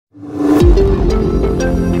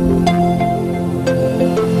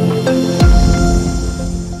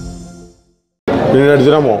నిన్నటి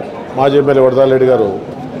దినము మాజీ ఎమ్మెల్యే వరదారెడ్డి గారు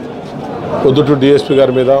పొద్దుటూరు డిఎస్పీ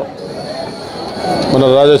గారి మీద మన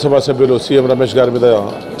రాజ్యసభ సభ్యులు సీఎం రమేష్ గారి మీద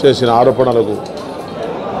చేసిన ఆరోపణలకు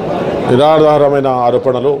నిరాధారమైన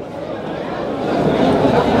ఆరోపణలు.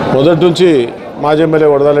 మొదటి నుంచి మాజీ ఎమ్మెల్యే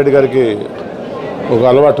వరదారెడ్డి గారికి ఒక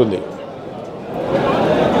అలవాటు ఉంది.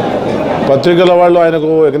 పత్రికల వాళ్ళు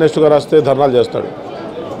ఆయనకు ఎగ్నెస్ట్గా రాస్తే ధర్నాలు చేస్తాడు.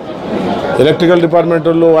 ఎలక్ట్రికల్ డిపార్ట్మెంట్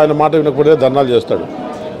వాళ్ళు ఆయన మాట వినకపోతే ధర్నాలు చేస్తాడు.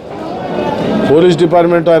 పోలీస్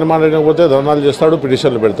డిపార్ట్మెంట్ ఆయన మాట వినకపోతే ధర్నాలు చేస్తాడు,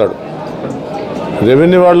 పిటిషన్లు పెడతాడు.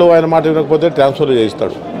 రెవెన్యూ వాళ్ళు ఆయన మాట వినకపోతే ట్రాన్స్ఫర్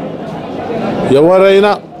చేయిస్తాడు.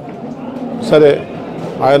 ఎవరైనా సరే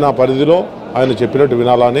ఆయన పరిధిలో ఆయన చెప్పినట్టు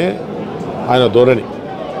వినాలని ఆయన ధోరణి.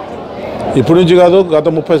 ఇప్పటి నుంచి కాదు, గత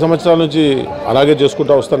 30 సంవత్సరాల నుంచి అలాగే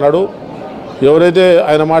చేసుకుంటూ వస్తున్నాడు. ఎవరైతే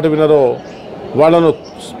ఆయన మాట వినారో వాళ్ళను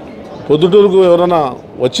పొద్దుటూరుకు ఎవరైనా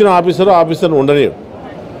వచ్చిన ఆఫీసర్ని ఉండనియడు.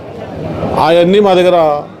 అవన్నీ మా దగ్గర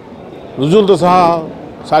రుజువులతో సహా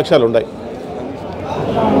సాక్ష్యాలు ఉన్నాయి.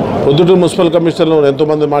 పొద్దుటూరు మున్సిపల్ కమిషనర్లను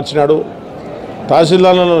ఎంతోమంది మార్చినాడు,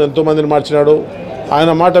 తహసీల్దార్లను ఎంతోమందిని మార్చినాడు.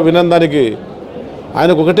 ఆయన మాట వినందానికి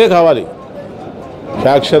ఆయనకు ఒకటే కావాలి,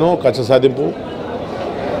 ఫ్యాక్షను, కక్ష సాధింపు.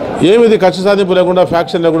 ఏమిది కక్ష సాధింపు లేకుండా,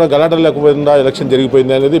 ఫ్యాక్షన్ లేకుండా, గలాటలు లేకపోయిందా, ఎలక్షన్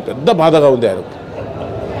జరిగిపోయింది అనేది పెద్ద బాధగా ఉంది ఆయనకు.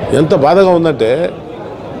 ఎంత బాధగా ఉందంటే,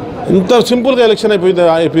 ఇంత సింపుల్గా ఎలక్షన్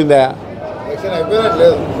అయిపోయిందా?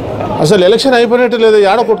 అసలు ఎలక్షన్ అయిపోయినట్టు లేదు.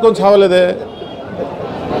 ఏడ కొట్టుకొని చావలేదే,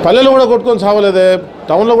 పల్లెలు కూడా కొట్టుకొని చావలేదే,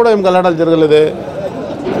 టౌన్లో కూడా ఏం గలాటాలు జరగలేదే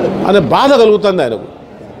అనే బాధ కలుగుతుంది ఆయనకు.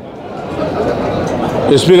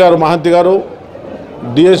 ఎస్పీ గారు మహంతి గారు,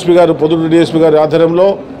 డిఎస్పీ గారు, పొద్దుటూరు డిఎస్పీ గారి ఆధ్వర్యంలో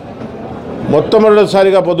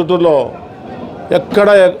మొట్టమొదటిసారిగా పొద్దుటూరులో ఎక్కడ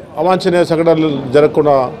అవాంఛనీయ సంఘటనలు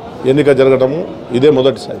జరగకుండా ఎన్నిక జరగటము ఇదే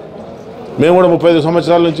మొదటిసారి. మేము కూడా 35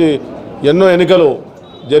 సంవత్సరాల నుంచి ఎన్నో ఎన్నికలు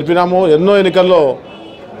జరిపినాము. ఎన్నో ఎన్నికల్లో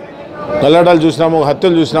గల్లాటాలు చూసినాము,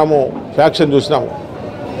 హత్యలు చూసినాము, ఫ్యాక్షన్ చూసినాము.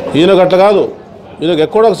 ఈయనకు అట్లా కాదు. ఈయనకు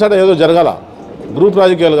ఎక్కడో ఒకసారి ఏదో జరగాల, గ్రూప్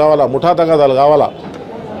రాజకీయాలు కావాలా, ముఠా తగాదాలు కావాలా,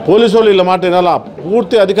 పోలీసు వాళ్ళు వీళ్ళ మాట వినాలా,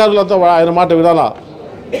 పూర్తి అధికారులతో ఆయన మాట వినాలా,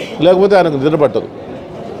 లేకపోతే ఆయనకు నిద్రపట్టదు.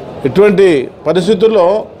 ఇటువంటి పరిస్థితుల్లో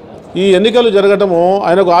ఈ ఎన్నికలు జరగటము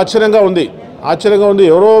ఆయనకు ఆశ్చర్యంగా ఉంది.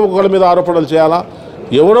 ఎవరో ఒకళ్ళ మీద ఆరోపణలు చేయాలా,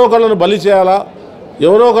 ఎవరో ఒకళ్ళను బలి చేయాలా,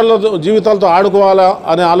 ఎవరో ఒకళ్ళ జీవితాలతో ఆడుకోవాలా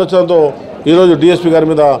అనే ఆలోచనతో ఈరోజు డిఎస్పీ గారి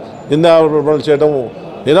మీద నిందారోపణలు చేయటము,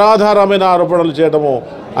 నిరాధారమైన ఆరోపణలు చేయటము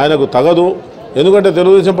ఆయనకు తగదు. ఎందుకంటే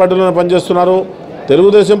తెలుగుదేశం పార్టీలోనే పనిచేస్తున్నారు.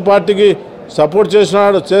 తెలుగుదేశం పార్టీకి సపోర్ట్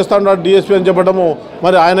చేస్తున్నాడు డిఎస్పీ అని చెప్పడము,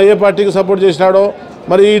 మరి ఆయన ఏ పార్టీకి సపోర్ట్ చేసినాడో,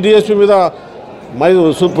 మరి ఈ డిఎస్పీ మీద మరి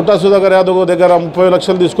పుట్టా సుధాకర్ యాదవ్ దగ్గర 30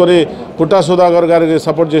 లక్షలు తీసుకొని పుట్టా సుధాకర్ గారికి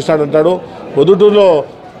సపోర్ట్ చేసినాడంటాడు. పొద్దుటూరులో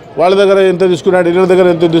వాళ్ళ దగ్గర ఎంత తీసుకున్నాడు, ఇళ్ళ దగ్గర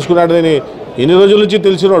ఎంత తీసుకున్నాడు అని ఇన్ని రోజుల నుంచి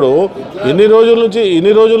తెలిసినాడు. ఇన్ని రోజుల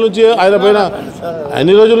నుంచి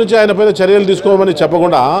ఆయన పైన చర్యలు తీసుకోమని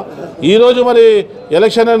చెప్పకుండా ఈరోజు మరి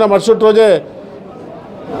ఎలక్షన్ అయిన మరుసటి రోజే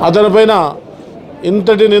అతనిపైన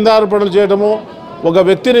ఇంతటి నిందారోపణలు చేయటము, ఒక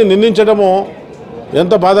వ్యక్తిని నిందించడము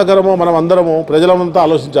ఎంత బాధాకరమో మనం అందరము ప్రజలంతా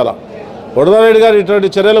ఆలోచించాలా. వరదారెడ్డి గారు ఇటువంటి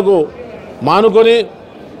చర్యలకు మానుకొని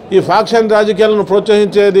ఈ ఫ్యాక్షన్ రాజకీయాలను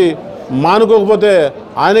ప్రోత్సహించేది మానుకోకపోతే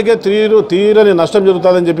ఆయనకే తీరని నష్టం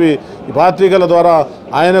జరుగుతుందని చెప్పి ఈ పత్రికల ద్వారా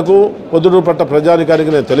ఆయనకు పొద్దుటూరు పట్ల ప్రజానికానికి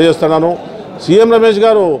నేను తెలియజేస్తున్నాను. సీఎం రమేష్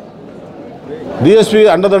గారు డిఎస్పీ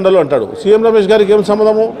అండదండలు అంటాడు. సీఎం రమేష్ గారికి ఏం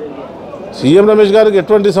సంబంధము? సీఎం రమేష్ గారికి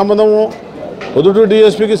ఎటువంటి సంబంధము? పొద్దుటూరు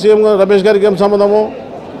డిఎస్పీకి సీఎం రమేష్ గారికి ఏం సంబంధము?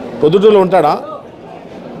 పొద్దుటూరులో ఉంటాడా?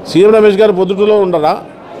 సీఎం రమేష్ గారు పొద్దుటూరులో ఉండరా?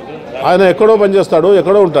 ఆయన ఎక్కడో పనిచేస్తాడు,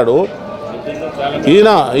 ఎక్కడో ఉంటాడు.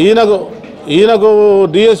 ఈయనకు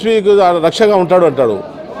డిఎస్పీకి రక్షగా ఉంటాడు అంటాడు.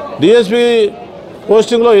 డిఎస్పీ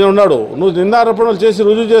పోస్టింగ్లో ఈయన ఉన్నాడు. నువ్వు నిందారోపణలు చేసి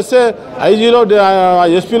రుజువు చేస్తే ఐజీలో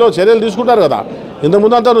ఎస్పీలో చర్యలు తీసుకుంటారు కదా.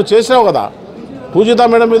 ఇంతకుముందు అంతా నువ్వు చేసినావు కదా. పూజిత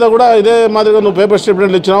మేడం మీద కూడా ఇదే మాదిరిగా నువ్వు పేపర్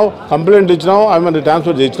స్టేట్మెంట్లు ఇచ్చినావు, కంప్లైంట్ ఇచ్చినావు, ఆమె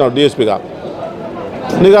ట్రాన్స్ఫర్ చేయించినావు డిఎస్పీగా.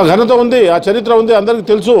 నీకు ఆ ఘనత ఉంది, ఆ చరిత్ర ఉంది, అందరికీ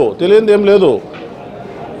తెలుసు. తెలియనిది ఏం లేదు.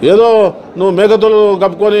 ఏదో నువ్వు మేకతోలు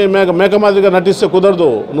కప్పుకొని మేక మాదిరిగా నటిస్తే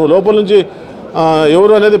కుదరదు. నువ్వు లోపల నుంచి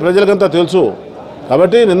ఎవరు అనేది ప్రజలకంతా తెలుసు.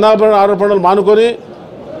 కాబట్టి ఆరోపణలు మానుకొని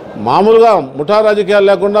మామూలుగా ముఠా రాజకీయాలు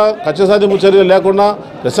లేకుండా, కక్ష సాధింపు చర్యలు లేకుండా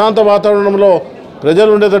ప్రశాంత వాతావరణంలో ప్రజలు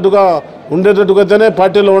ఉండేటట్టుగానే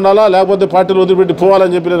పార్టీలో ఉండాలా, లేకపోతే పార్టీలు వదిలిపెట్టి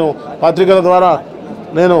పోవాలని చెప్పి నేను పత్రికల ద్వారా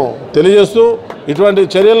నేను తెలియజేస్తూ, ఇటువంటి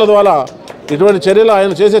చర్యలు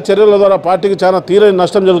ఆయన చేసే చర్యల ద్వారా పార్టీకి చాలా తీరని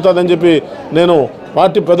నష్టం జరుగుతుందని చెప్పి నేను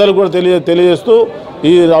పార్టీ పెద్దలకు కూడా తెలియజేస్తూ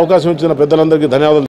ఈ అవకాశం ఇచ్చిన పెద్దలందరికీ ధన్యవాదాలు.